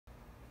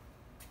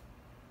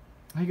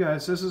Hey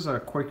guys, this is a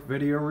quick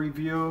video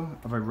review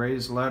of a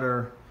raised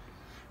letter,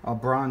 a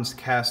bronze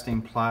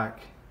casting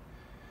plaque.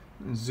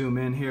 Zoom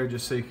in here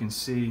just so you can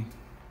see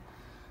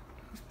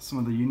some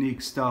of the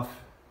unique stuff.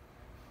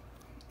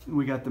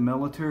 We got the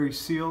military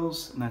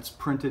seals, and that's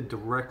printed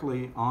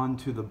directly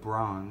onto the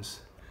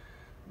bronze.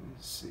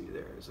 Let's see,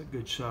 there's a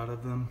good shot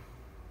of them.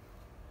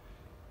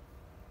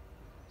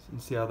 So you can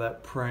see how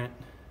that print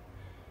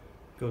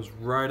goes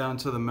right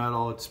onto the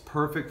metal. It's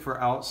perfect for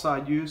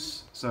outside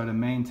use, so to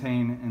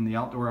maintain in the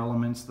outdoor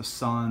elements, the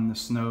sun, the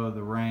snow,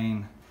 the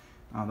rain,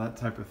 that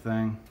type of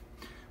thing.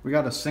 We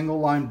got a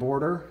single line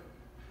border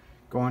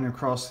going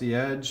across the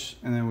edge,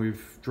 and then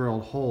we've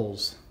drilled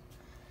holes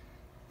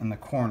in the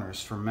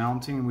corners for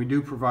mounting. We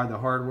do provide the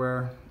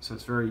hardware, so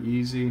it's very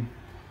easy.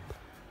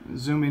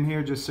 Zoom in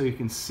here just so you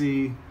can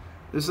see.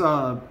 This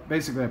is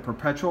basically a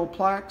perpetual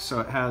plaque, so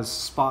it has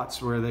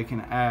spots where they can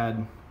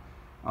add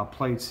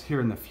plates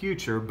here in the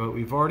future, but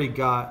we've already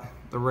got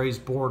the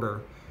raised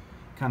border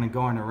kind of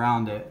going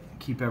around it,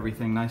 keep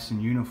everything nice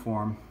and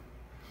uniform.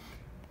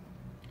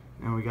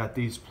 And we got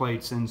these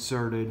plates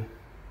inserted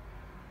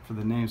for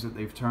the names that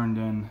they've turned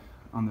in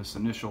on this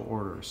initial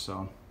order.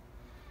 So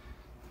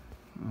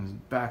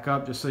back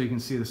up just so you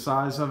can see the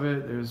size of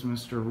it. There's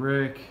Mr.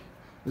 Rick.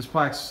 This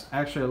plaque's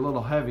actually a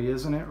little heavy,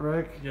 isn't it,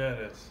 Rick? Yeah,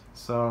 it is.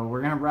 So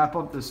we're gonna wrap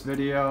up this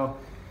video.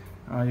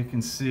 You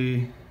can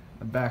see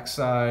the back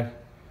side,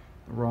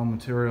 the raw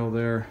material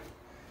there.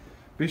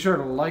 Be sure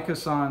to like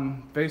us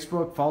on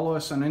Facebook, follow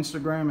us on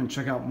Instagram, and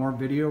check out more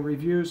video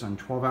reviews on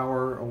 12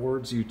 Hour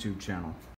Awards YouTube channel.